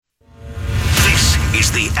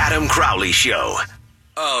The Adam Crowley Show.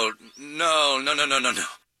 Oh, no.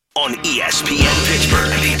 On ESPN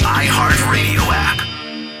Pittsburgh, the iHeartRadio app.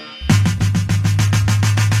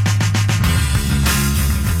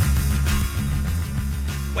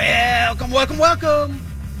 Welcome.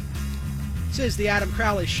 This is the Adam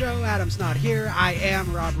Crowley Show. Adam's not here. I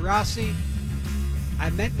am Rob Rossi.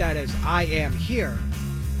 I meant that as I am here,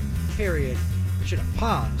 period. I should have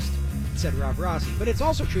paused and said Rob Rossi. But it's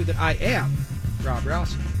also true that I am Rob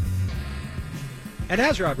Rossi. And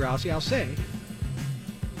as Rob Rossi, I'll say,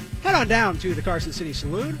 head on down to the Carson City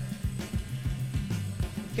Saloon.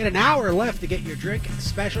 Get an hour left to get your drink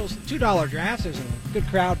specials. $2 drafts. There's a good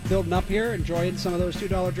crowd building up here, enjoying some of those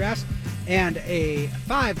 $2 drafts. And a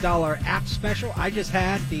 $5 app special. I just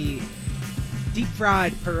had the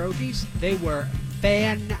deep-fried pierogies. They were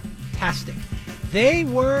fantastic. They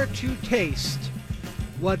were to taste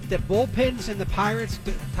what the Bullpens and the Pirates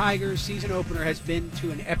Tigers season opener has been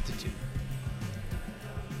to an aptitude.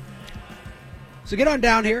 So get on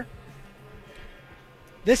down here.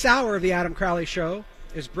 This hour of the Adam Crowley Show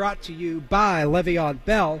is brought to you by Le'Veon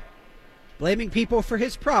Bell, blaming people for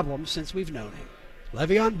his problems since we've known him.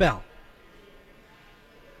 Le'Veon Bell.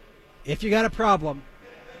 If you got a problem,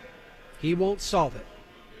 he won't solve it.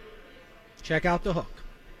 Check out the hook.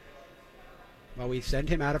 While we send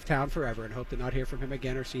him out of town forever and hope to not hear from him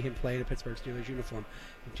again or see him play in a Pittsburgh Steelers uniform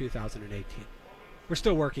in 2018. We're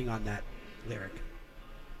still working on that lyric.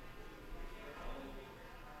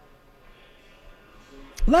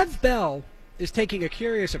 Lev Bell is taking a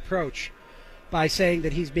curious approach by saying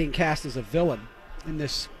that he's being cast as a villain in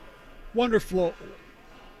this wonderful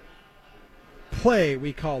play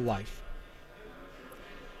we call life.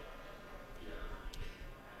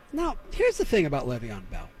 Now, here's the thing about Le'Veon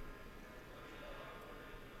Bell.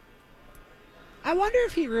 I wonder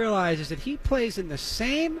if he realizes that he plays in the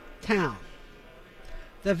same town,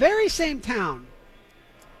 the very same town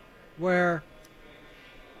where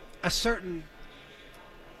a certain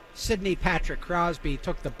Sidney Patrick Crosby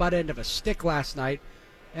took the butt end of a stick last night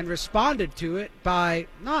and responded to it by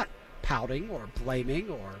not pouting or blaming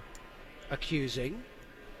or accusing,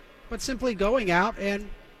 but simply going out and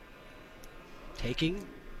taking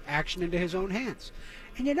action into his own hands.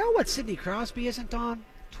 And you know what Sidney Crosby isn't on?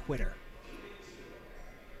 Twitter.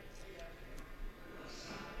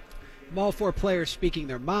 I'm all for players speaking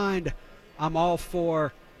their mind. I'm all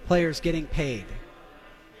for players getting paid.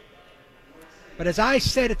 But as I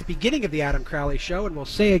said at the beginning of the Adam Crowley Show, and we'll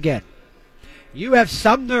say again, you have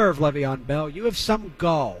some nerve, Le'Veon Bell. You have some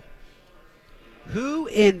gall. Who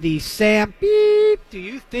in the Sam Beep do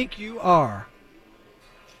you think you are?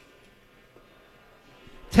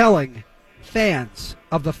 Telling fans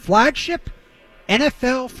of the flagship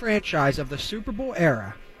NFL franchise of the Super Bowl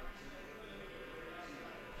era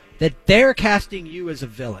that they're casting you as a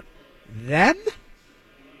villain. Them?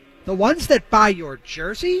 The ones that buy your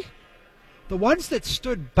jersey? The ones that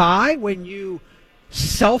stood by when you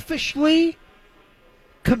selfishly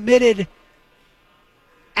committed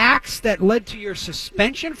acts that led to your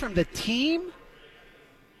suspension from the team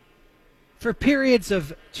for periods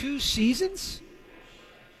of 2 seasons?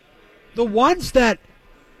 The ones that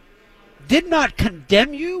did not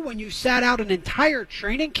condemn you when you sat out an entire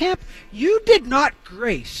training camp? You did not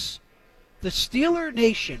grace the Steeler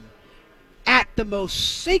Nation at the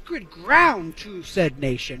most sacred ground to said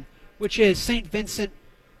nation, which is St. Vincent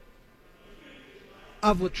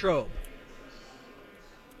of Latrobe.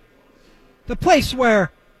 The place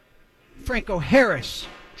where Franco Harris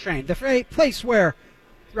trained. The place where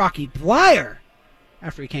Rocky Bleier,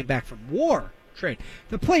 after he came back from war, trained.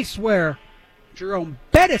 The place where Jerome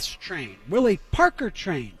Bettis trained. Willie Parker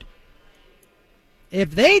trained.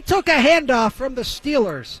 If they took a handoff from the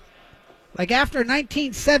Steelers, like after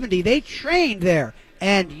 1970, they trained there.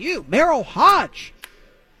 And you, Merrill Hodge,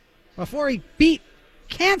 before he beat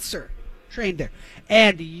cancer, trained there.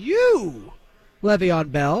 And you, Le'Veon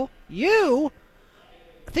Bell, you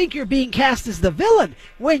think you're being cast as the villain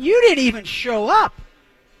when you didn't even show up.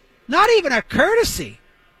 Not even a courtesy.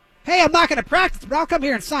 Hey, I'm not going to practice, but I'll come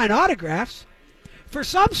here and sign autographs. For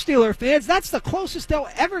some Steeler fans, that's the closest they'll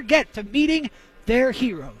ever get to meeting their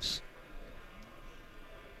heroes.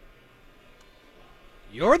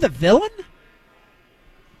 You're the villain?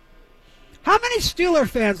 How many Steeler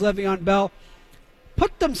fans, Le'Veon Bell,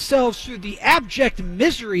 put themselves through the abject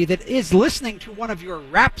misery that is listening to one of your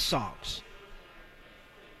rap songs?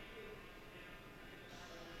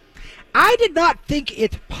 I did not think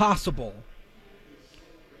it possible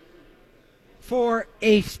for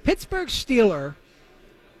a Pittsburgh Steeler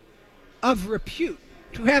of repute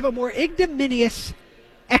to have a more ignominious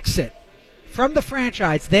exit from the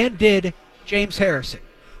franchise than did James Harrison.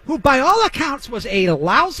 who by all accounts was a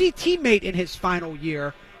lousy teammate in his final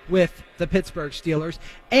year with the Pittsburgh Steelers,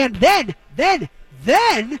 and then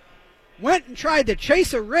went and tried to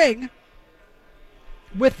chase a ring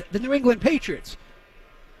with the New England Patriots,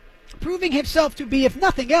 proving himself to be, if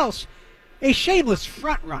nothing else, a shameless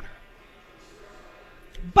front-runner.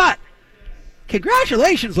 But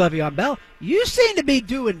congratulations, Le'Veon Bell. You seem to be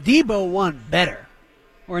doing Debo 1 better,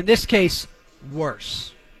 or in this case,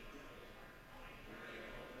 worse.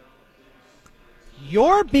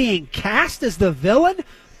 You're being cast as the villain?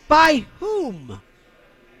 By whom?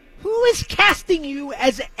 Who is casting you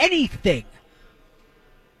as anything?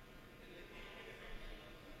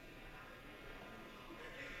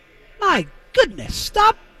 My goodness,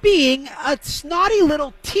 stop being a snotty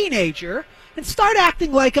little teenager and start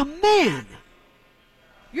acting like a man.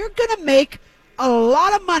 You're going to make a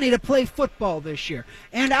lot of money to play football this year,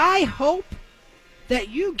 and I hope that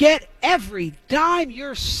you get every dime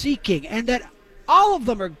you're seeking and that all of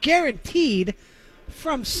them are guaranteed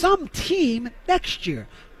from some team next year.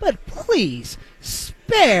 But please,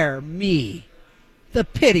 spare me the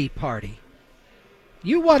pity party.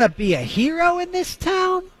 You want to be a hero in this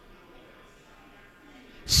town?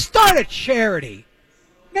 Start a charity.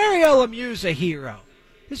 Mario Lemieux's a hero.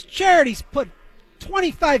 His charity's put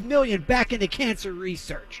 $25 million back into cancer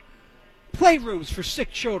research. Playrooms for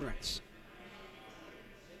sick children.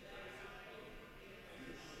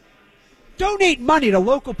 Donate money to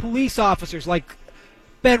local police officers like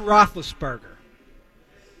Ben Roethlisberger.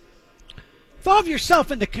 Involve yourself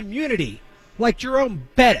in the community like Jerome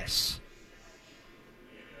Bettis.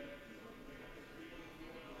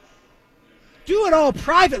 Do it all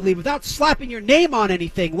privately without slapping your name on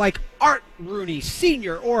anything like Art Rooney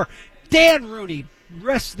Sr. or Dan Rooney,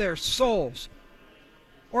 rest their souls,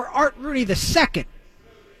 or Art Rooney II.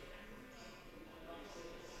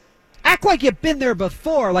 Act like you've been there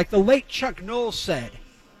before, like the late Chuck Noll said.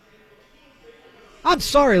 I'm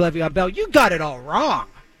sorry, Le'Veon Bell, you got it all wrong.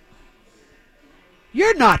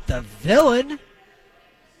 You're not the villain.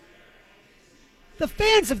 The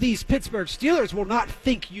fans of these Pittsburgh Steelers will not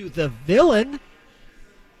think you the villain.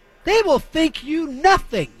 They will think you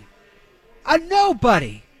nothing. A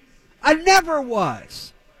nobody. A never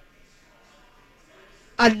was.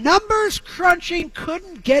 A numbers crunching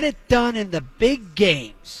couldn't get it done in the big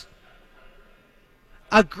games.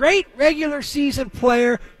 A great regular season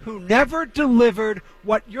player who never delivered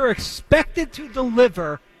what you're expected to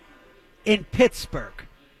deliver in Pittsburgh.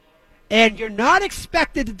 And you're not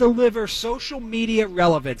expected to deliver social media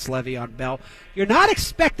relevance, Le'Veon Bell. You're not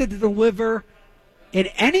expected to deliver in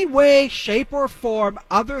any way, shape, or form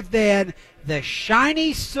other than the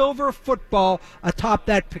shiny silver football atop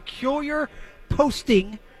that peculiar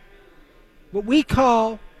posting, what we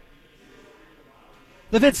call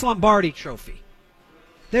the Vince Lombardi Trophy.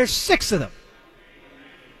 There's 6 of them.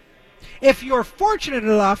 If you're fortunate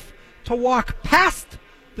enough to walk past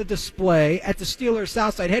the display at the Steelers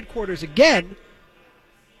Southside headquarters again,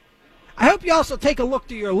 I hope you also take a look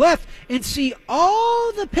to your left and see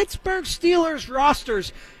all the Pittsburgh Steelers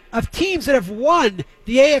rosters of teams that have won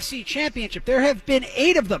the AFC Championship. There have been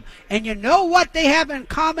 8 of them. And you know what they have in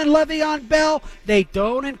common, Le'Veon Bell? They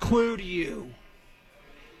don't include you.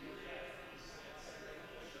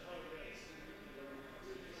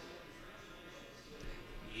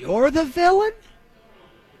 You're the villain?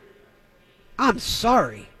 I'm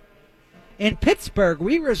sorry. In Pittsburgh,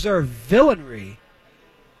 we reserve villainy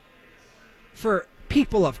for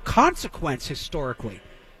people of consequence historically.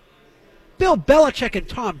 Bill Belichick and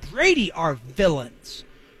Tom Brady are villains.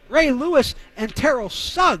 Ray Lewis and Terrell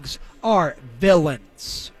Suggs are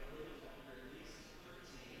villains.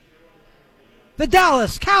 The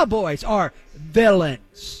Dallas Cowboys are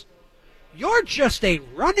villains. You're just a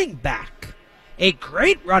running back. A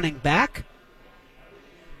great running back.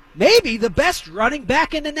 Maybe the best running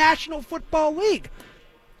back in the National Football League.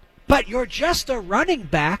 But you're just a running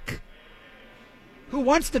back who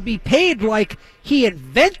wants to be paid like he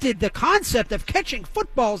invented the concept of catching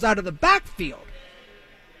footballs out of the backfield.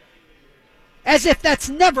 As if that's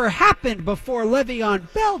never happened before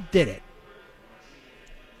Le'Veon Bell did it.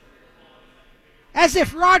 As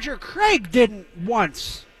if Roger Craig didn't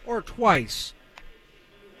once or twice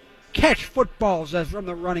catch footballs as from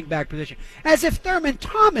the running back position. As if Thurman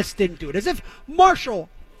Thomas didn't do it. As if Marshall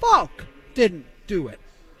Faulk didn't do it.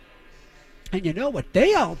 And you know what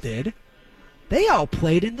they all did? They all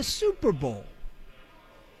played in the Super Bowl.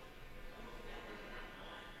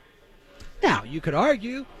 Now, you could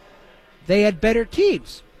argue they had better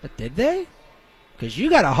teams, but did they? Because you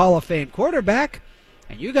got a Hall of Fame quarterback,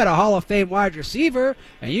 and you got a Hall of Fame wide receiver,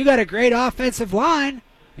 and you got a great offensive line.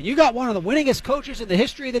 And you got one of the winningest coaches in the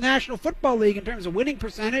history of the National Football League in terms of winning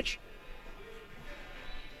percentage.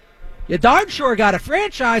 You darn sure got a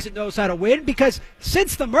franchise that knows how to win, because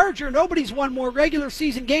since the merger, nobody's won more regular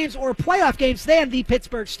season games or playoff games than the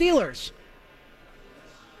Pittsburgh Steelers.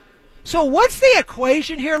 So what's the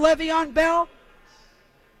equation here, Le'Veon Bell?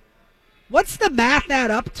 What's the math add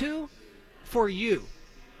up to for you?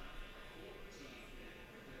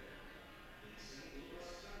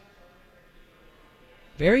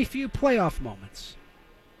 Very few playoff moments.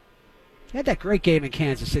 You had that great game in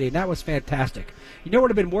Kansas City, and that was fantastic. You know what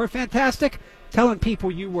would have been more fantastic? Telling people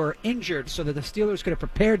you were injured so that the Steelers could have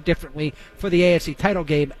prepared differently for the AFC title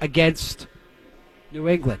game against New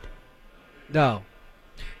England. No.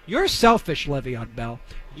 You're selfish, Le'Veon Bell.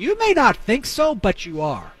 You may not think so, but you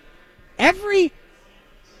are. Every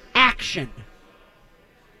action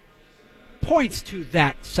points to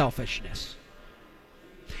that selfishness.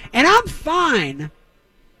 And I'm fine,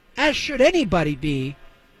 as should anybody be,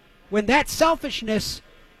 when that selfishness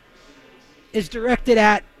is directed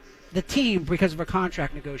at the team because of a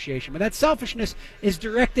contract negotiation. When that selfishness is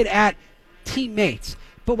directed at teammates.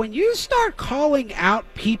 But when you start calling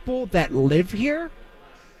out people that live here,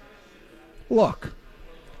 look,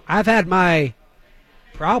 I've had my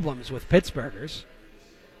problems with Pittsburghers.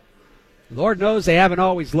 Lord knows they haven't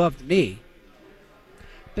always loved me.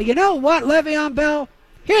 But you know what, Le'Veon Bell?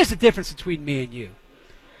 Here's the difference between me and you.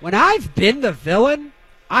 When I've been the villain,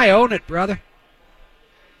 I own it, brother.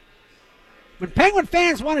 When Penguin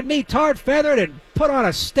fans wanted me tarred, feathered, and put on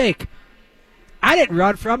a stake, I didn't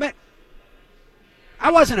run from it.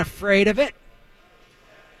 I wasn't afraid of it.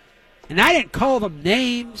 And I didn't call them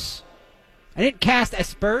names. I didn't cast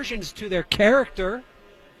aspersions to their character.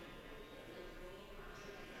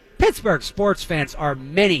 Pittsburgh sports fans are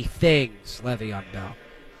many things, Le'Veon Bell.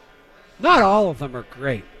 Not all of them are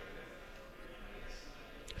great.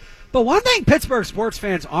 But one thing Pittsburgh sports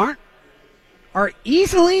fans aren't are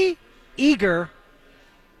easily eager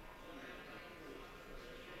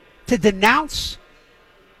to denounce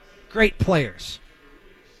great players.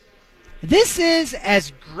 This is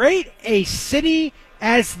as great a city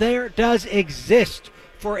as there does exist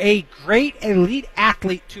for a great elite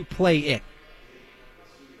athlete to play in.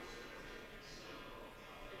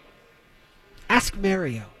 Ask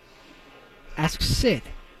Mario. Ask Sid.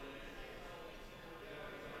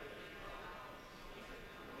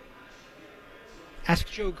 Ask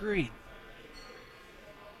Joe Green.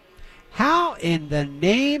 How in the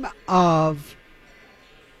name of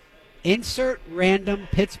insert random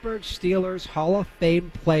Pittsburgh Steelers Hall of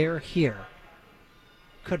Fame player here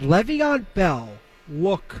could Le'Veon Bell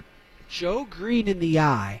look Joe Green in the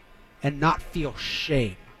eye and not feel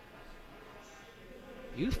shame?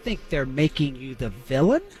 You think they're making you the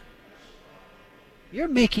villain? You're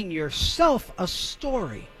making yourself a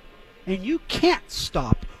story, and you can't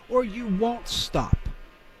stop, or you won't stop.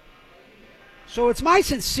 So it's my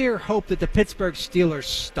sincere hope that the Pittsburgh Steelers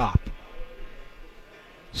stop.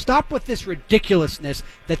 Stop with this ridiculousness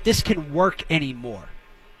that this can work anymore.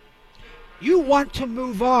 You want to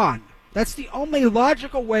move on. That's the only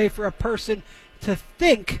logical way for a person to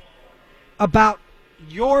think about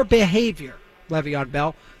your behavior, Le'Veon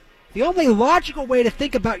Bell. The only logical way to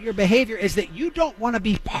think about your behavior is that you don't want to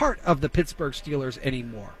be part of the Pittsburgh Steelers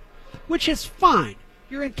anymore, which is fine.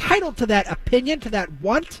 You're entitled to that opinion, to that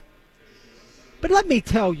want. But let me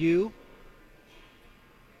tell you,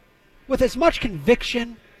 with as much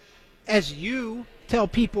conviction as you tell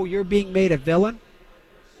people you're being made a villain,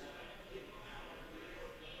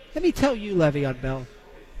 let me tell you, Le'Veon Bell,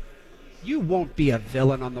 you won't be a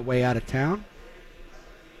villain on the way out of town.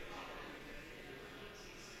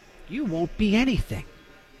 You won't be anything.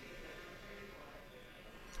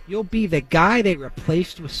 You'll be the guy they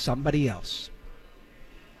replaced with somebody else.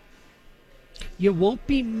 You won't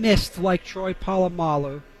be missed like Troy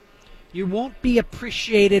Polamalu. You won't be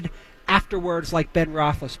appreciated afterwards like Ben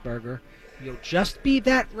Roethlisberger. You'll just be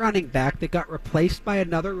that running back that got replaced by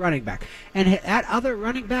another running back. And that other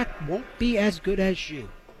running back won't be as good as you.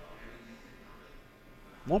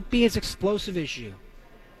 Won't be as explosive as you.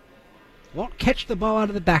 Won't catch the ball out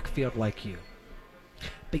of the backfield like you.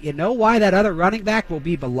 But you know why that other running back will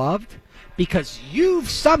be beloved? Because you've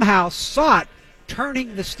somehow sought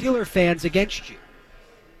turning the Steeler fans against you.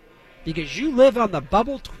 Because you live on the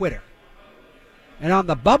bubble Twitter. And on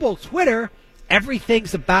the bubble Twitter,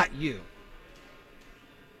 everything's about you.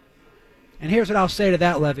 And here's what I'll say to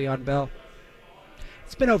that, Le'Veon Bell.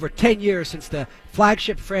 It's been over 10 years since the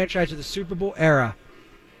flagship franchise of the Super Bowl era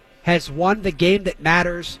has won the game that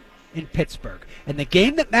matters in Pittsburgh. And the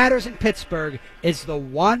game that matters in Pittsburgh is the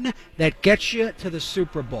one that gets you to the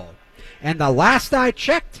Super Bowl. And the last I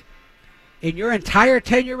checked, in your entire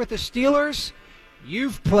tenure with the Steelers,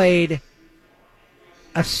 you've played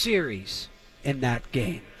a series in that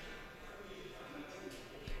game.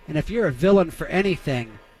 And if you're a villain for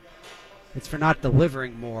anything, it's for not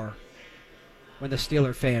delivering more when the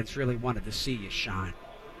Steeler fans really wanted to see you shine.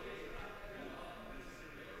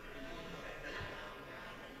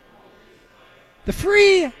 The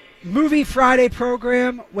free Movie Friday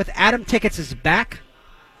program with Adam Tickets is back.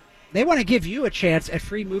 They want to give you a chance at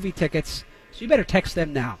free movie tickets, so you better text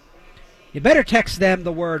them now. You better text them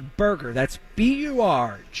the word burger, that's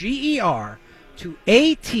BURGER, to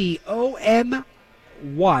ATOM1,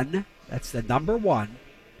 that's the number 1,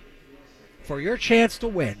 for your chance to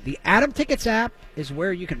win. The Adam Tickets app is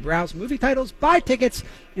where you can browse movie titles, buy tickets,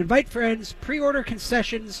 invite friends, pre-order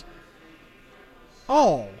concessions,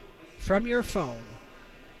 all from your phone,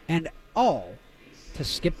 and all to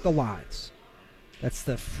skip the lines. That's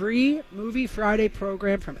the free Movie Friday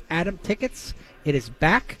program from Adam Tickets. It is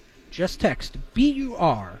back. Just text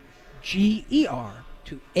BURGER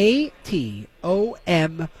to ATOM1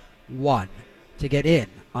 to get in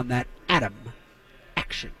on that Adam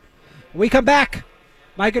action. When we come back,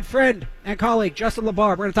 my good friend and colleague Justin LeBar,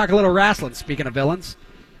 we're going to talk a little wrestling, speaking of villains.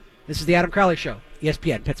 This is the Adam Crowley Show,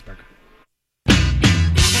 ESPN Pittsburgh.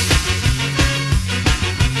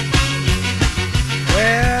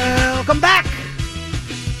 Welcome back.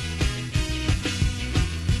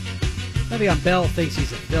 Le'Veon Bell thinks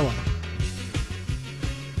he's a villain.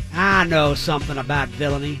 I know something about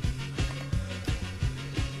villainy.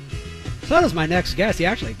 So does my next guest. He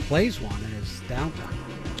actually plays one in his downtime.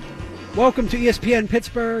 Welcome to ESPN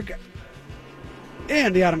Pittsburgh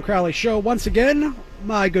and the Adam Crowley Show. Once again,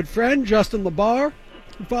 my good friend Justin LeBar.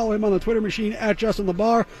 Follow him on the Twitter machine at Justin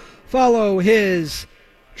LeBar. Follow his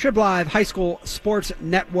Trib Live High School Sports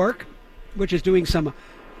Network, which is doing some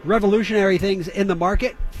revolutionary things in the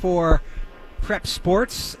market for prep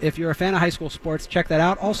sports. If you're a fan of high school sports, check that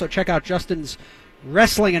out. Also, check out Justin's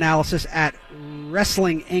wrestling analysis at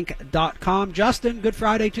WrestlingInc.com. Justin, good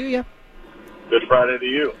Friday to you. Good Friday to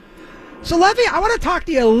you. So, Levy, I want to talk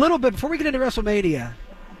to you a little bit before we get into WrestleMania,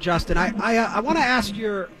 Justin. I want to ask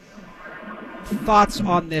your thoughts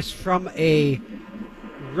on this from a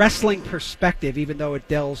wrestling perspective, even though it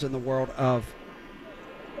delves in the world of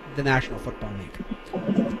the National Football League.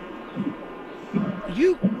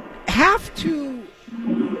 You have to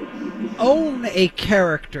own a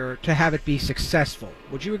character to have it be successful.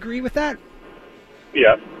 Would you agree with that?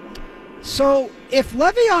 Yeah. So, if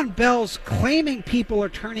Le'Veon Bell's claiming people are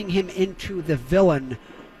turning him into the villain,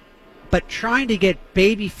 but trying to get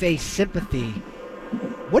babyface sympathy,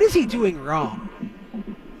 what is he doing wrong?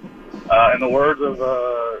 In the words of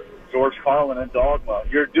George Carlin in Dogma,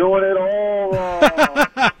 you're doing it all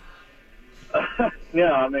wrong.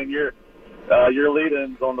 Yeah, I mean your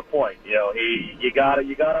lead-in's on the point. You know, you gotta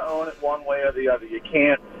own it one way or the other. You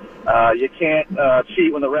can't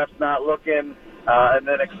cheat when the ref's not looking, and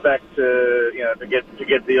then expect to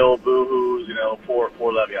get the old boo-hoos, for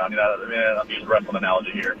Le'Veon. I mean, I'm using a wrestling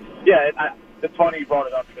analogy here. Yeah, it's funny you brought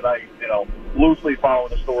it up because I loosely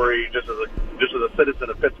following the story just as a citizen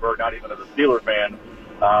of Pittsburgh, not even as a Steeler fan.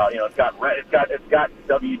 It's got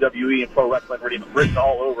WWE and pro wrestling written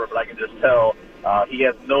all over, but I can just tell he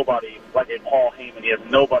has nobody like a Paul Heyman. He has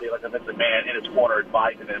nobody like a Vince McMahon in his corner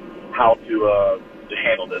advising him how to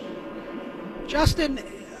handle this. Justin,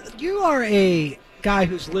 you are a guy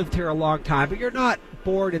who's lived here a long time, but you're not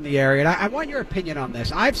bored in the area. And I want your opinion on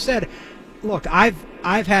this. I've said, look, I've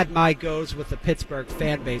had my goes with the Pittsburgh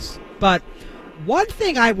fan base, but one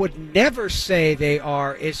thing I would never say they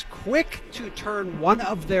are is quick to turn one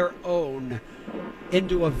of their own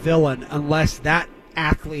into a villain unless that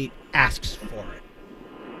athlete asks for it.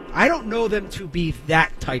 I don't know them to be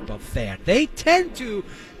that type of fan. They tend to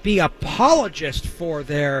be apologists for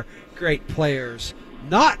their great players,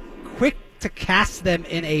 not quick to cast them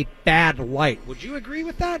in a bad light. Would you agree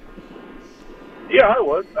with that? Yeah, I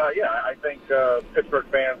would. I think Pittsburgh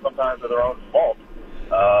fans sometimes are their own fault.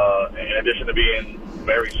 In addition to being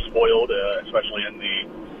very spoiled, especially in the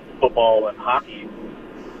football and hockey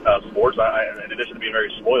sports, in addition to being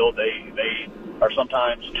very spoiled, they are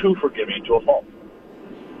sometimes too forgiving to a fault.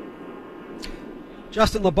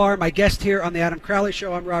 Justin LeBar, my guest here on the Adam Crowley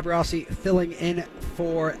Show. I'm Rob Rossi, filling in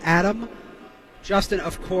for Adam. Justin,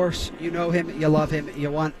 of course, you know him, you love him, you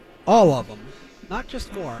want all of them. Not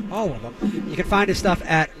just more, all of them. You can find his stuff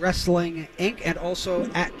at Wrestling Inc. and also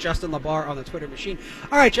at Justin LeBar on the Twitter machine.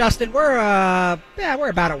 All right, Justin, we're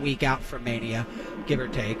about a week out from Mania, give or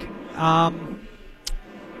take.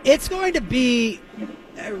 It's going to be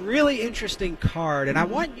a really interesting card, and I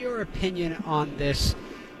want your opinion on this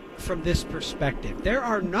from this perspective. There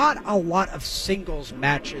are not a lot of singles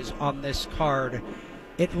matches on this card.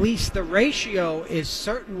 At least the ratio is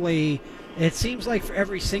certainly, it seems like for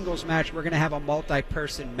every singles match we're going to have a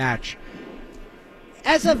multi-person match.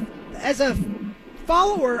 As a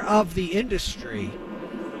follower of the industry,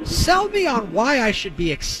 sell me on why I should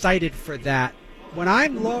be excited for that when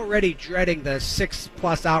I'm already dreading the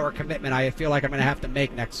 6+ hour commitment I feel like I'm going to have to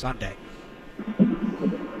make next Sunday.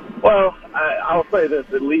 Well, I'll say this,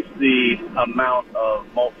 at least the amount of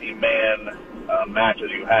multi-man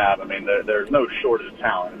matches you have, I mean, there's no shortage of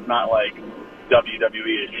talent. It's not like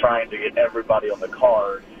WWE is trying to get everybody on the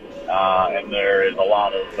card, and there is a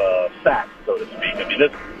lot of sacks, so to speak. I mean,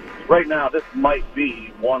 right now, this might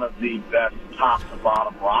be one of the best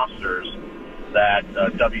top-to-bottom rosters that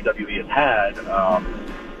WWE has had.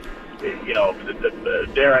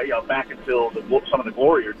 Back until some of the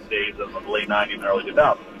glorious days of the late 90s and early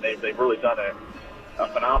 2000s. They've really done a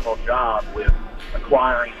phenomenal job with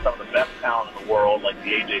acquiring some of the best talent in the world, like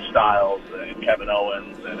the AJ Styles and Kevin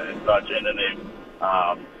Owens and such, and then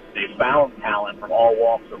they've found talent from all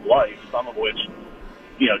walks of life, some of which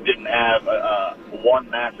didn't have one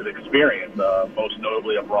massive experience, most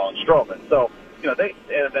notably a Braun Strowman. So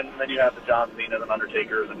then you have the John Cena's and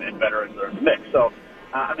Undertakers and veterans that are in the mix. So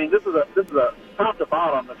I mean, this is a top to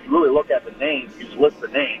bottom. If you really look at the names, you just list the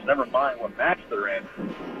names, never mind what match they're in.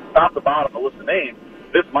 Top to bottom, the list of names.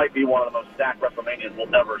 This might be one of the most stacked WrestleManias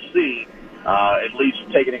we'll ever see. At least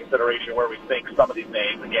taking into consideration where we think some of these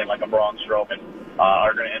names, again, like a Braun Strowman,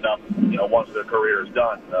 are going to end up, once their career is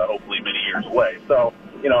done, hopefully many years away. So,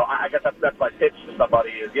 I guess that's my pitch to somebody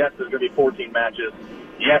is, yes, there's going to be 14 matches.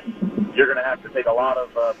 Yes, you're going to have to take a lot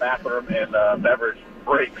of bathroom and beverage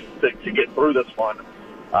breaks to get through this one.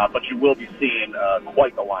 But you will be seeing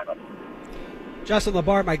quite the lineup. Justin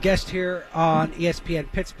LaBar, my guest here on ESPN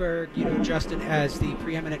Pittsburgh. You know Justin as the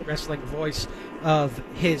preeminent wrestling voice of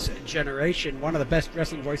his generation, one of the best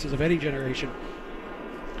wrestling voices of any generation.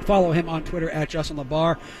 Follow him on Twitter at Justin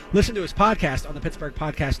LaBar. Listen to his podcast on the Pittsburgh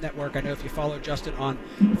Podcast Network. I know if you follow Justin on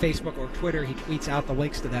Facebook or Twitter, he tweets out the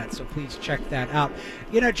links to that, so please check that out.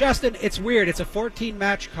 Justin, it's weird. It's a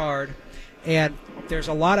 14-match card. And there's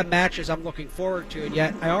a lot of matches I'm looking forward to, and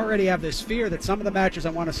yet I already have this fear that some of the matches I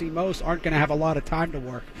want to see most aren't going to have a lot of time to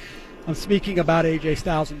work. I'm speaking about AJ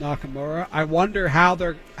Styles and Nakamura. I wonder how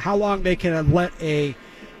long they can let a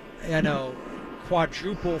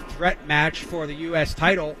quadruple threat match for the U.S.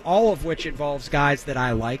 title, all of which involves guys that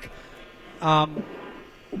I like.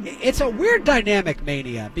 It's a weird dynamic,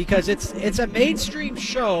 Mania, because it's a mainstream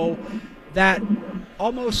show that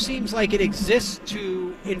almost seems like it exists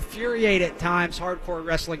to infuriate at times hardcore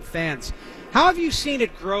wrestling fans. How have you seen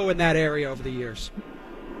it grow in that area over the years?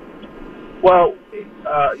 Well,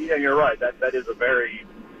 you're right. That is it's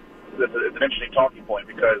an interesting talking point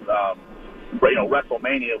because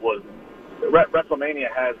WrestleMania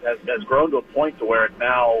has grown to a point to where it's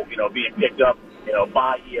now being picked up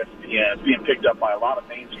by ESPN, it's being picked up by a lot of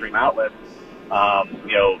mainstream outlets,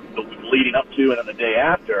 leading up to and then the day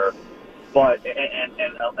after. But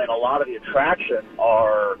and a lot of the attractions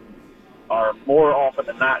are more often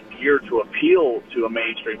than not geared to appeal to a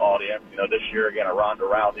mainstream audience. This year again, a Ronda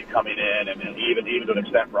Rousey coming in, and even to an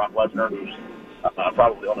extent Brock Lesnar, who's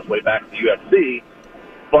probably on his way back to the UFC.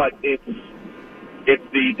 But it's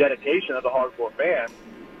the dedication of the hardcore fans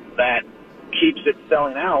that keeps it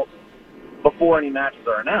selling out before any matches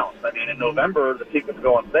are announced. I mean, in November the tickets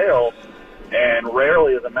go on sale, and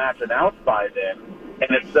rarely is a match announced by then,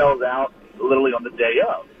 and it sells out literally on the day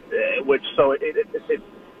of, they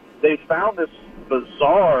found this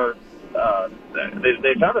bizarre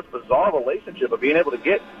relationship of being able to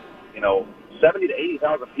get 70 to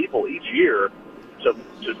 80,000 people each year to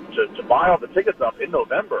buy all the tickets up in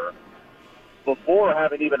November before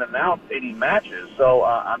having even announced any matches. So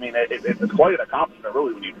it's quite an accomplishment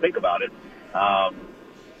really when you think about it.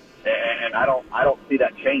 And I don't see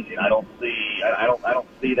that changing. I don't see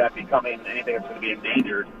that becoming anything that's going to be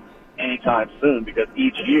endangered anytime soon, because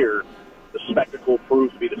each year the spectacle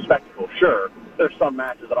proves to be the spectacle. Sure, there's some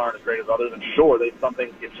matches that aren't as great as others, and sure, some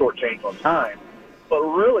things get shortchanged on time. But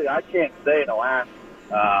really, I can't say in the last,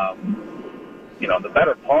 the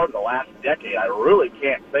better part of the last decade, I really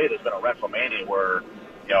can't say there's been a WrestleMania where,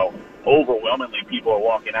 overwhelmingly people are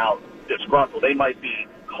walking out disgruntled. They might be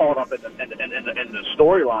caught up in the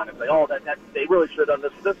storyline and say, oh, that they really should have done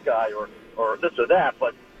this to this guy or this or that,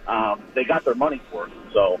 but they got their money for it.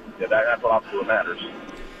 So that's what obviously matters.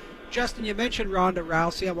 Justin, you mentioned Ronda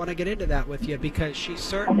Rousey. I want to get into that with you because she's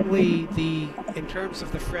certainly in terms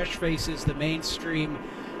of the fresh faces, the mainstream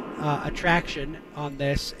attraction on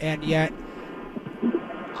this, and yet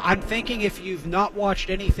I'm thinking if you've not watched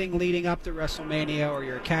anything leading up to WrestleMania, or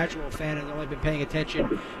you're a casual fan and only been paying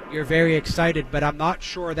attention, you're very excited, but I'm not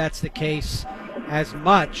sure that's the case as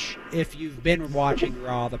much if you've been watching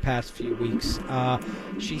Raw the past few weeks.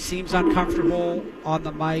 She seems uncomfortable on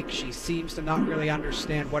the mic. She seems to not really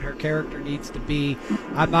understand what her character needs to be.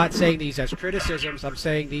 I'm not saying these as criticisms. I'm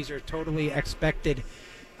saying these are totally expected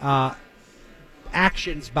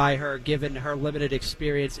actions by her, given her limited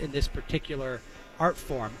experience in this particular art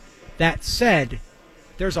form. That said,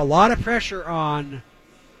 there's a lot of pressure on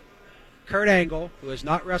Kurt Angle, who has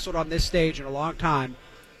not wrestled on this stage in a long time,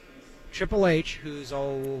 Triple H, who's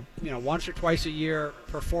a once or twice a year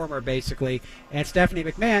performer basically, and Stephanie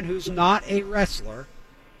McMahon, who's not a wrestler,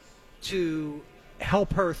 to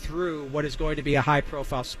help her through what is going to be a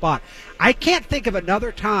high-profile spot. I can't think of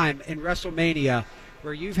another time in WrestleMania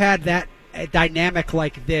where you've had that dynamic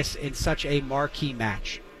like this in such a marquee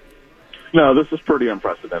match. No, this is pretty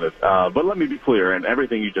unprecedented. But let me be clear, and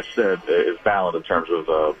everything you just said is valid in terms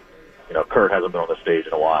of, Kurt hasn't been on the stage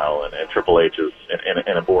in a while, and Triple H is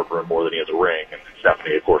in a boardroom more than he is a ring, and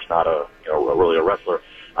Stephanie, of course, not really a wrestler.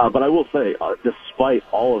 But I will say, despite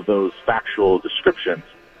all of those factual descriptions,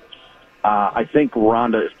 I think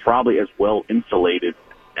Ronda is probably as well insulated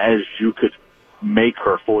as you could make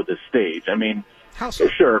her for this stage. I mean, how so?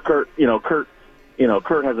 Sure, Kurt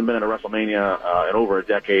hasn't been in a WrestleMania in over a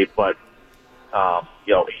decade, but I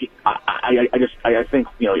think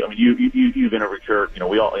you've interviewed Kurt.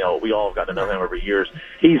 We all have gotten to know him over years.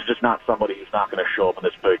 He's just not somebody who's not going to show up in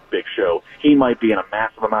this big show. He might be in a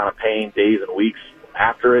massive amount of pain days and weeks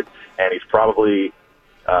after it, and he's probably,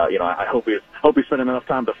 I hope he's spending enough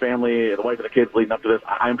time with the family, the wife and the kids leading up to this.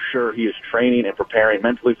 I'm sure he is training and preparing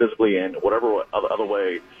mentally, physically, and whatever other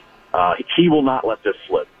way. He will not let this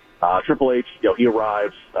slip. Triple H, he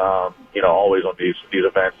arrives, always on these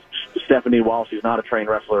events. Stephanie, while she's not a trained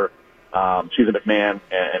wrestler, she's a McMahon,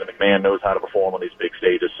 and a McMahon knows how to perform on these big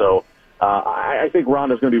stages. So I think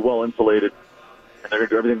Ronda's going to be well insulated, and they're going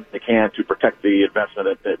to do everything they can to protect the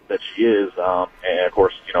investment that she is, and of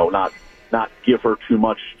course, not give her too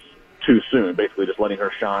much too soon. Basically, just letting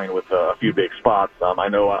her shine with a few big spots. I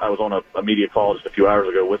know I was on a media call just a few hours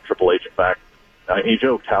ago with Triple H. In fact, he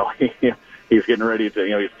joked how he's getting ready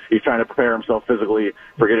to, he's trying to prepare himself physically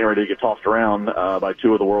for getting ready to get tossed around by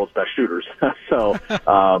two of the world's best shooters. So, they're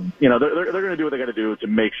going to do what they got to do to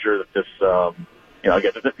make sure that this,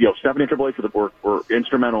 Stephanie and Triple H were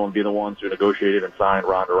instrumental in being the ones who negotiated and signed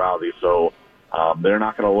Ronda Rousey. So, they're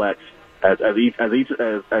not going to let, as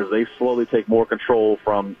they slowly take more control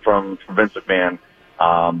from Vince McMahon,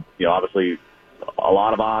 obviously a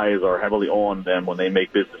lot of eyes are heavily on them when they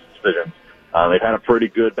make business decisions. They've had a pretty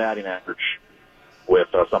good batting average with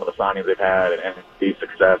some of the signings they've had and the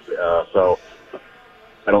success. So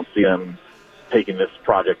I don't see them taking this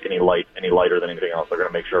project any lighter than anything else. They're going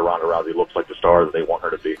to make sure Ronda Rousey looks like the star that they want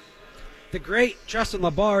her to be. The great Justin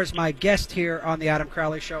LaBar is my guest here on the Adam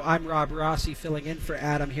Crowley Show. I'm Rob Rossi, filling in for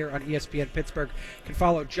Adam here on ESPN Pittsburgh. You can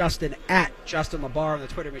follow Justin at Justin LaBar on the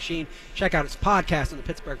Twitter machine. Check out his podcast on the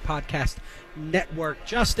Pittsburgh Podcast Network.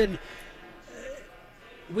 Justin,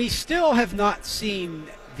 we still have not seen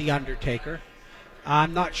The Undertaker.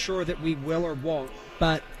 I'm not sure that we will or won't,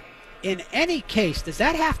 but in any case, does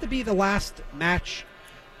that have to be the last match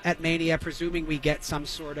at Mania, presuming we get some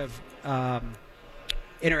sort of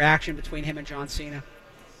interaction between him and John Cena?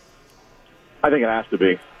 I think it has to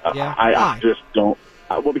be. Yeah. I just don't.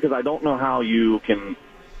 Because I don't know how you can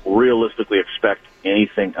realistically expect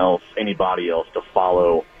anybody else to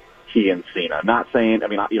follow he and Cena. Not saying,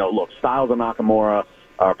 look, Styles and Nakamura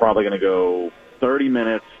are probably going to go 30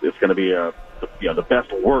 minutes. It's going to be the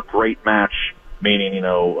best work rate match, meaning the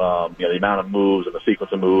amount of moves and the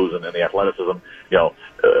sequence of moves and the athleticism.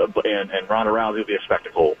 And Ronda Rousey will be a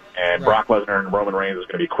spectacle, and right. Brock Lesnar and Roman Reigns is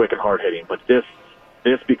going to be quick and hard hitting. But this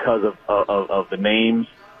because of the names,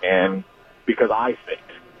 and because I think,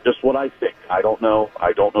 just what I think. I don't know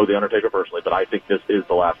the Undertaker personally, but I think this is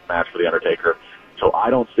the last match for the Undertaker. So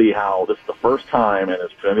I don't see how this is the first time, and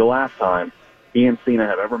it's going to be the last time, he and Cena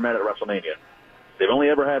have ever met at WrestleMania. They've only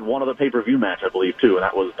ever had one other pay-per-view match, I believe, too, and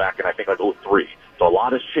that was back in, I think, 2003. So a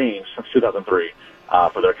lot has changed since 2003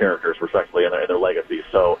 for their characters, respectively, and their legacies.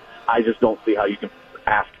 So I just don't see how you can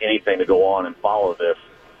ask anything to go on and follow this.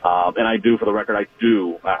 And I do, for the record, I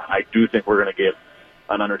do think we're going to get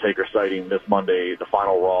an Undertaker sighting this Monday, the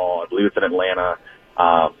final Raw. I believe it's in Atlanta.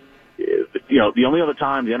 The only other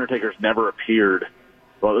time the Undertaker's never appeared,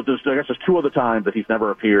 well, I guess there's two other times that he's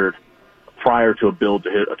never appeared prior to a build to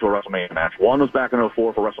a WrestleMania match. One was back in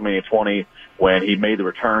 2004 for WrestleMania 20 when he made the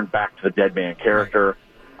return back to the Dead Man character.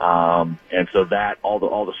 And so that all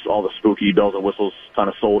the spooky bells and whistles kind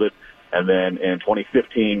of sold it. And then in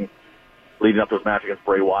 2015, leading up to his match against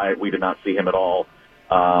Bray Wyatt, we did not see him at all.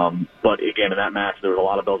 But again, in that match, there was a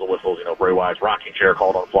lot of bells and whistles. Bray Wyatt's rocking chair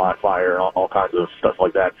called on fire, and all kinds of stuff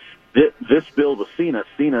like that. This build with Cena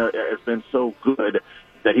has been so good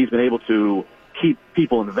that he's been able to keep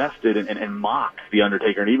people invested and mock The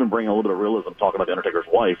Undertaker, and even bring a little bit of realism, talking about The Undertaker's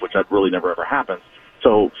wife, which that really never ever happens.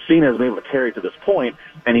 So Cena has been able to carry it to this point,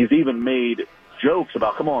 and he's even made jokes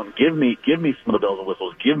about, come on, give me some of the bells and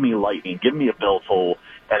whistles, give me lightning, give me a bell toll,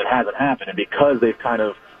 and it hasn't happened. And because they've kind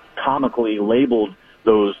of comically labeled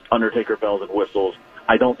those Undertaker bells and whistles,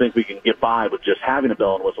 I don't think we can get by with just having a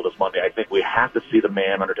bell and whistle this Monday. I think we have to see the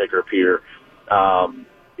man Undertaker appear, and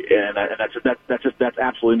that's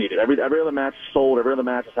absolutely needed. Every other match sold. Every other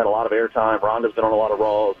match has had a lot of airtime. Ronda's been on a lot of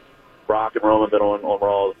Raws. Brock and Roman been on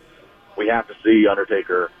Raws. We have to see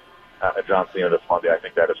Undertaker and John Cena this Monday. I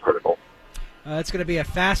think that is critical. It's going to be a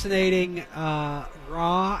fascinating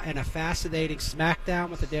Raw and a fascinating SmackDown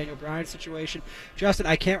with the Daniel Bryan situation. Justin,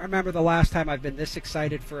 I can't remember the last time I've been this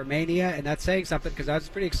excited for a Mania, and that's saying something because I was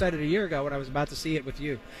pretty excited a year ago when I was about to see it with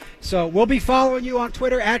you. So we'll be following you on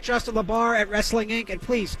Twitter at Justin LaBar at Wrestling Inc. And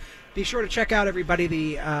please be sure to check out, everybody,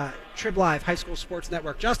 the Trib Live High School Sports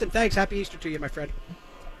Network. Justin, thanks. Happy Easter to you, my friend.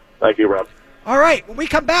 Thank you, Rob. All right, when we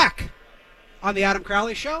come back on the Adam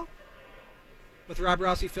Crowley Show with Rob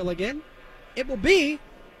Rossi filling in, it will be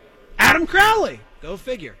Adam Crowley. Go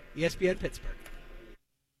figure. ESPN Pittsburgh.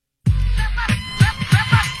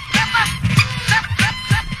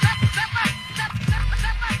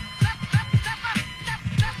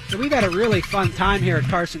 So we've had a really fun time here at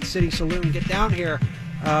Carson City Saloon. Get down here.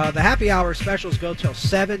 The happy hour specials go till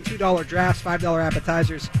 7, $2 drafts, $5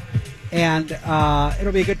 appetizers. And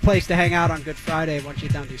it'll be a good place to hang out on Good Friday once you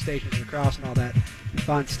get down to Stations of the Cross and all that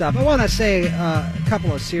fun stuff. I want to say a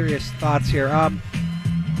couple of serious thoughts here.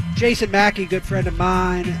 Jason Mackey, good friend of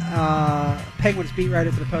mine, Penguins beat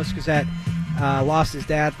writer for the Post-Gazette, lost his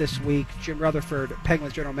dad this week. Jim Rutherford,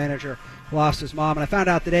 Penguins general manager, lost his mom. And I found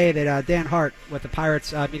out today that Dan Hart with the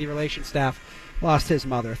Pirates media relations staff lost his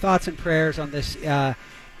mother. Thoughts and prayers on this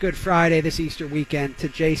Good Friday, this Easter weekend, to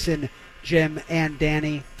Jason, Jim, and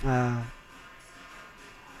Danny.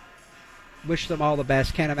 Wish them all the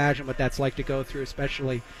best. Can't imagine what that's like to go through,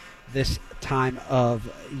 especially this time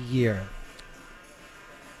of year.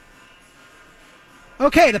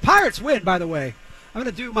 Okay, the Pirates win, by the way. I'm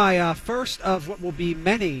going to do my first of what will be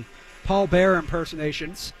many Paul Bearer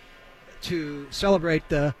impersonations to celebrate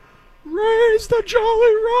the Raise the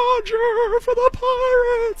Jolly Roger for the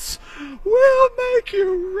Pirates. We'll make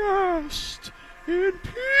you rest in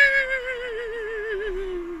peace.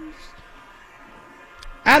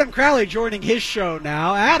 Adam Crowley joining his show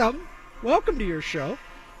now. Adam, welcome to your show.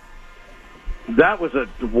 That was a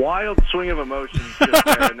wild swing of emotions just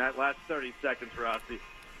there in that last 30 seconds, Rossi.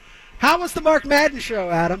 How was the Mark Madden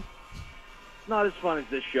show, Adam? Not as fun as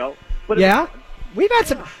this show, but yeah, we've had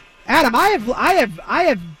some. Adam, I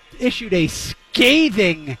have issued a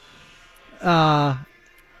scathing.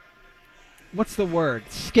 What's the word?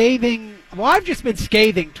 Scathing. Well, I've just been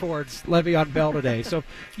scathing towards Le'Veon Bell today. So if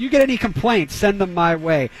you get any complaints, send them my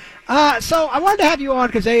way. So I wanted to have you on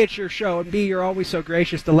because A, it's your show, and B, you're always so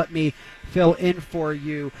gracious to let me fill in for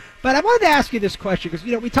you. But I wanted to ask you this question because,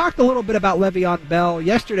 we talked a little bit about Le'Veon Bell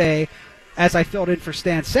yesterday as I filled in for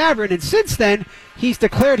Stan Savran, and since then he's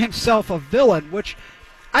declared himself a villain, which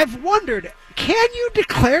I've wondered, can you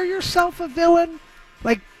declare yourself a villain?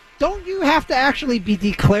 Like, don't you have to actually be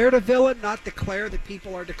declared a villain, not declare that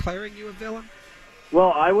people are declaring you a villain?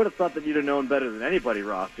 Well, I would have thought that you'd have known better than anybody,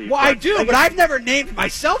 Rossi. Well, I do, but I've never named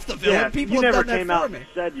myself the villain. Yeah, People you have never done that came for out me. and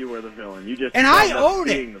said you were the villain. You just and I own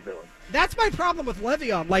being it. The villain. That's my problem with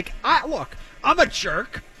Le'Veon. Like, look, I'm a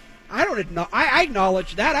jerk. I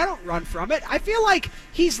acknowledge that. I don't run from it. I feel like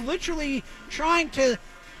he's literally trying to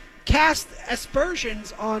cast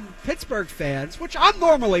aspersions on Pittsburgh fans, which I'm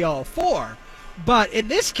normally all for. But in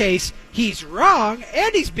this case, he's wrong,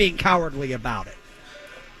 and he's being cowardly about it.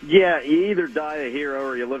 Yeah, you either die a hero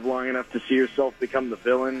or you live long enough to see yourself become the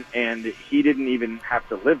villain, and he didn't even have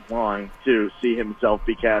to live long to see himself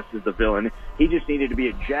be cast as the villain. He just needed to be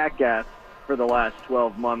a jackass for the last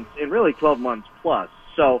 12 months, and really 12 months plus.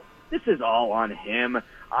 So this is all on him.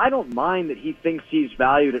 I don't mind that he thinks he's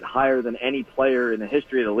valued at higher than any player in the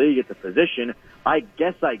history of the league at the position. I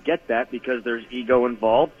guess I get that because there's ego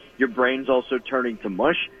involved. Your brain's also turning to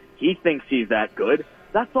mush. He thinks he's that good.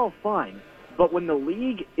 That's all fine. But when the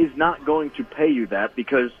league is not going to pay you that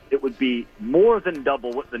because it would be more than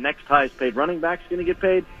double what the next highest paid running back is going to get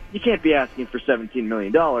paid, you can't be asking for $17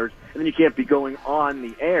 million. And then you can't be going on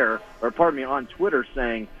the air, or pardon me, on Twitter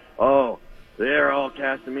saying, oh, they're all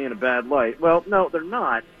casting me in a bad light. Well, no, they're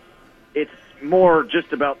not. It's more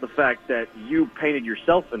just about the fact that you painted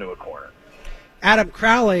yourself into a corner. Adam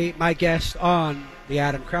Crowley, my guest on the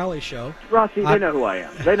Adam Crowley Show. Rossi, they know who I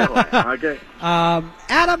am. They know who I am, okay?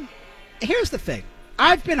 Adam, here's the thing.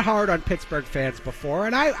 I've been hard on Pittsburgh fans before,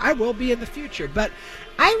 and I will be in the future. But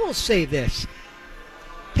I will say this.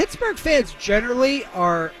 Pittsburgh fans generally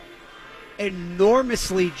are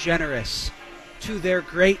enormously generous to their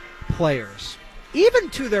great players. Even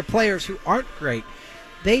to their players who aren't great.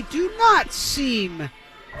 They do not seem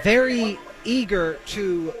very eager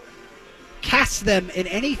to cast them in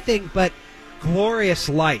anything but glorious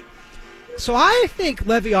light. So I think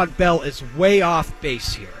Le'Veon Bell is way off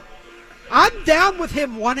base here. I'm down with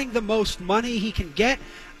him wanting the most money he can get.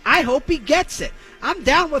 I hope he gets it. I'm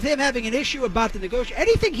down with him having an issue about the negotiation,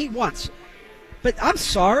 anything he wants. But I'm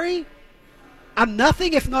sorry. I'm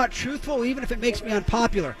nothing if not truthful, even if it makes me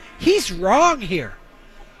unpopular. He's wrong here.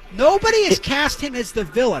 Nobody has cast him as the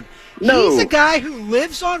villain. No. He's a guy who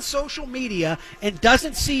lives on social media and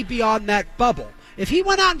doesn't see beyond that bubble. If he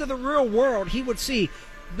went out into the real world, he would see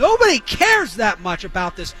nobody cares that much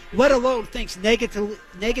about this, let alone thinks negatively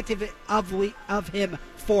of him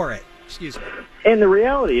for it. Excuse me. And the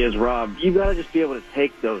reality is, Rob, you've got to just be able to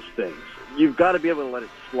take those things. You've got to be able to let it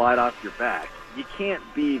slide off your back. You can't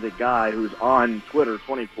be the guy who's on Twitter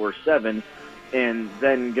 24/7 and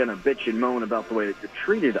then going to bitch and moan about the way that you're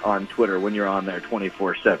treated on Twitter when you're on there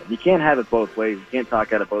 24/7. You can't have it both ways. You can't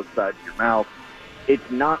talk out of both sides of your mouth. It's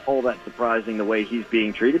not all that surprising the way he's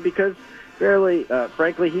being treated because,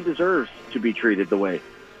 frankly, he deserves to be treated the way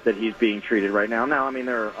that he's being treated right now. Now, I mean,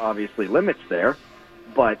 there are obviously limits there,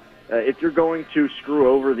 but if you're going to screw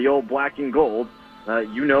over the old black and gold,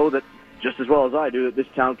 you know that just as well as I do that this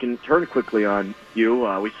town can turn quickly on you.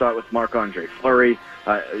 We saw it with Marc-Andre Fleury.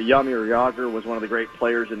 Yamir Yager was one of the great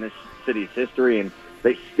players in this city's history, and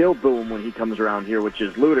they still boo him when he comes around here, which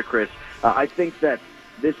is ludicrous. I think that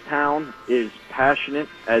this town is passionate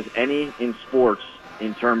as any in sports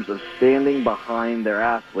in terms of standing behind their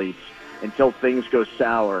athletes until things go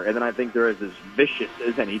sour, and then I think they're as vicious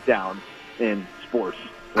as any town in sports.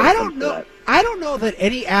 I don't know that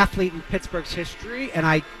any athlete in Pittsburgh's history, and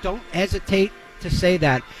I don't hesitate to say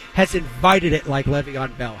that, has invited it like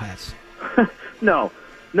Le'Veon Bell has.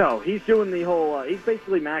 No, he's doing the whole, he's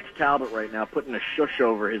basically Max Talbot right now, putting a shush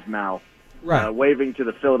over his mouth, right. Waving to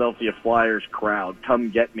the Philadelphia Flyers crowd, come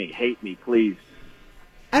get me, hate me, please.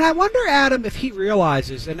 And I wonder, Adam, if he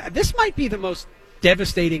realizes, and this might be the most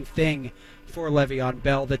devastating thing for Le'Veon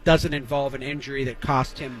Bell that doesn't involve an injury that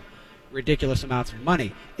cost him ridiculous amounts of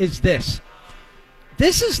money, is this.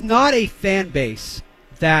 This is not a fan base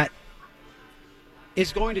that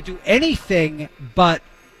is going to do anything but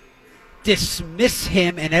dismiss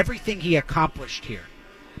him and everything he accomplished here.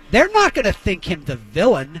 They're not going to think him the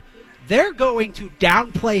villain. They're going to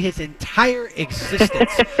downplay his entire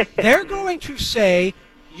existence. They're going to say,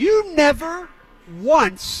 you never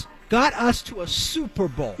once got us to a Super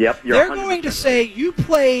Bowl. Yep, They're going to say you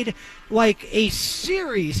played like a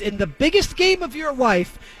series in the biggest game of your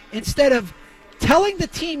life. Instead of telling the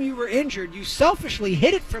team you were injured, you selfishly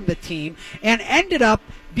hid it from the team and ended up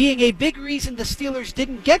being a big reason the Steelers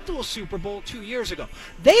didn't get to a Super Bowl 2 years ago.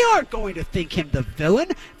 They aren't going to think him the villain.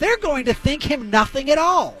 They're going to think him nothing at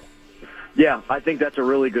all. Yeah, I think that's a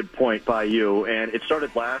really good point by you. And it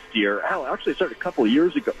started last year. Actually, it started a couple of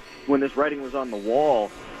years ago when this writing was on the wall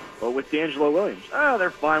with D'Angelo Williams. They're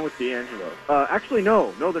fine with D'Angelo. Actually,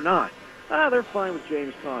 no, they're not. They're fine with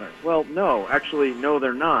James Conner. Well, no,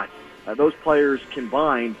 they're not. Those players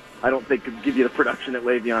combined, I don't think, could give you the production that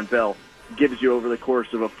Le'Veon Bell gives you over the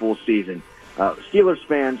course of a full season. Steelers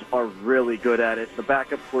fans are really good at it. The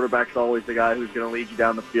backup quarterback's always the guy who's going to lead you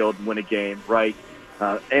down the field and win a game, right?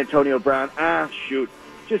 Antonio Brown,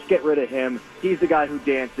 just get rid of him. He's the guy who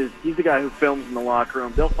dances. He's the guy who films in the locker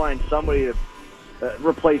room. They'll find somebody to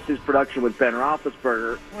replace his production with Ben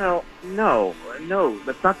Roethlisberger. Well, no,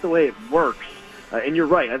 that's not the way it works. And you're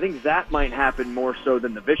right. I think that might happen more so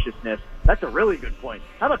than the viciousness. That's a really good point.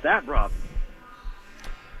 How about that, Rob?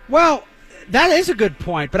 Well, that is a good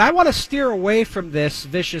point, but I want to steer away from this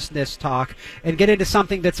viciousness talk and get into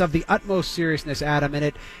something that's of the utmost seriousness, Adam,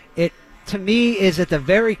 and it to me is at the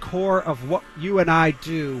very core of what you and I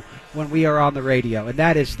do when we are on the radio, and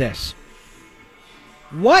that is this.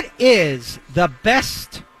 What is the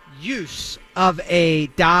best use of a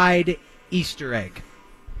dyed Easter egg?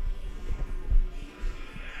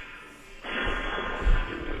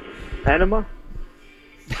 Enema?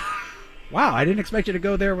 Wow, I didn't expect you to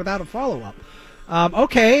go there without a follow-up.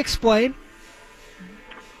 Okay, explain.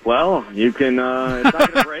 Well, you can, it's not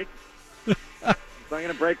going to break. It's not going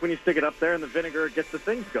to break when you stick it up there and the vinegar gets the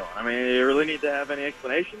things going. I mean, you really need to have any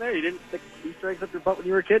explanation there? You didn't stick Easter eggs up your butt when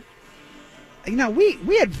you were a kid? You know, we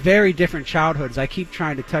had very different childhoods. I keep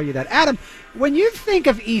trying to tell you that. Adam, when you think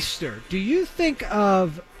of Easter, do you think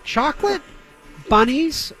of chocolate,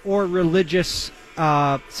 bunnies, or religious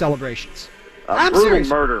celebrations? I'm brutal serious.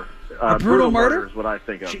 murder. A brutal murder is what I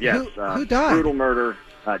think of. Who- Yes. who died? Brutal murder.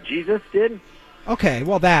 Jesus did. Okay,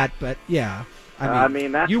 well that, but yeah. I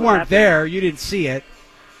mean, that's you what weren't happened. there. You didn't see it.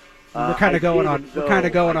 We're kind I of going did on. go- We're kind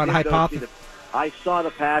of going I on did go see hypothesis. I saw the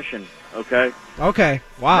Passion. Okay. Okay,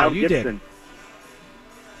 wow, Mel you Gibson. did.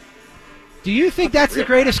 Do you think that's the real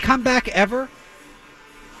greatest comeback ever?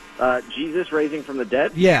 Jesus raising from the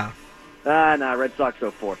dead? Yeah, Nah, Red Sox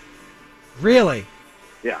 04. really.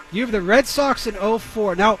 Yeah. You have the Red Sox in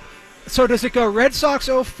 04. Now, so does it go Red Sox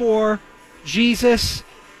 04, Jesus,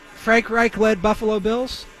 Frank Reich-led Buffalo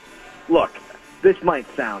Bills? Look, this might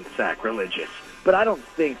sound sacrilegious, but I don't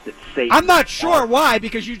think that Satan... I'm not sure why,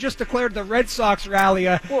 because you just declared the Red Sox rally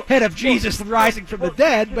ahead of Jesus rising from the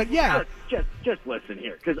dead, but yeah. Just listen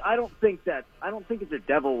here, because I don't think that the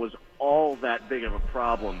devil was all that big of a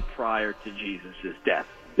problem prior to Jesus' death.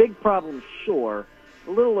 Big problem, sure,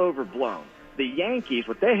 a little overblown. The Yankees,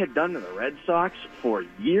 what they had done to the Red Sox for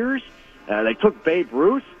years, they took Babe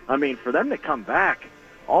Ruth. I mean, for them to come back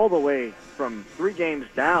all the way from 3 games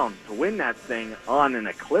down to win that thing on an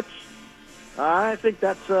eclipse, I think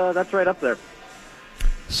that's right up there.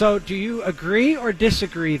 So do you agree or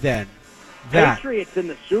disagree then? That Patriots in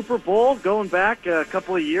the Super Bowl, going back a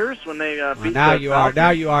couple of years when they beat now the you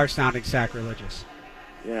Falcons. are sounding sacrilegious.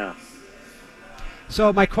 Yeah.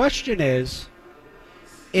 So my question is,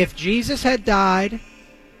 if Jesus had died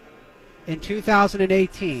in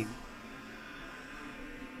 2018,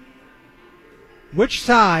 which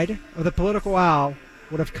side of the political aisle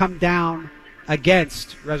would have come down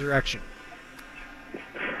against resurrection?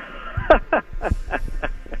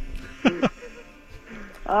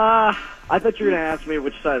 I thought you were going to ask me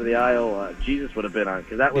which side of the aisle Jesus would have been on,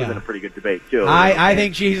 because that would have been a pretty good debate, too. I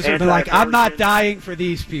think Jesus would have been like, I'm not Anti-abortion. dying for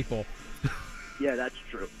these people. Yeah, that's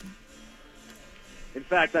true. In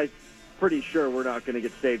fact, I'm pretty sure we're not going to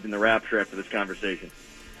get saved in the rapture after this conversation.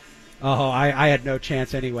 Oh, I had no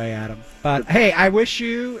chance anyway, Adam. But, hey, I wish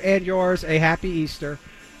you and yours a happy Easter.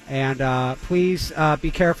 And please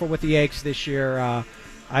be careful with the eggs this year.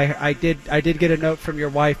 I did get a note from your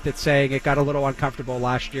wife that's saying it got a little uncomfortable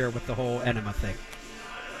last year with the whole enema thing.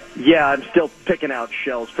 Yeah, I'm still picking out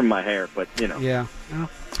shells from my hair, but, you know. Yeah. Well,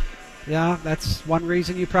 yeah, that's one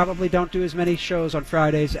reason you probably don't do as many shows on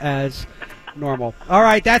Fridays as normal. All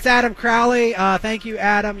right, that's Adam Crowley. Thank you,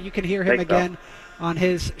 Adam. You can hear him Thanks, again on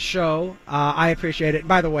his show. I appreciate it. And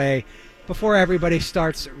by the way, before everybody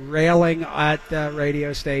starts railing at the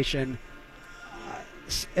radio station,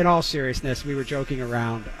 in all seriousness, we were joking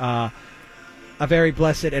around. A very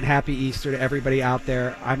blessed and happy Easter to everybody out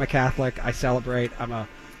there. I'm a Catholic. I celebrate. I'm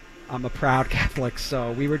a proud Catholic,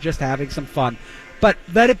 so we were just having some fun. But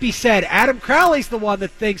let it be said, Adam Crowley's the one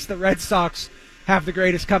that thinks the Red Sox have the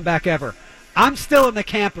greatest comeback ever. I'm still in the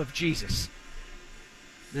camp of Jesus.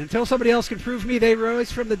 And until somebody else can prove me they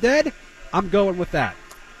rose from the dead, I'm going with that.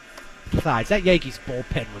 Besides, that Yankees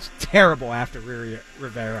bullpen was terrible after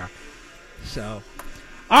Rivera. So,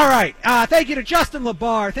 all right. Thank you to Justin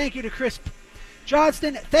LeBar. Thank you to Chris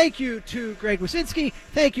Johnston. Thank you to Greg Wyszynski.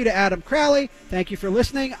 Thank you to Adam Crowley. Thank you for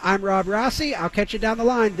listening. I'm Rob Rossi. I'll catch you down the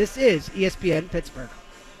line. This is ESPN Pittsburgh.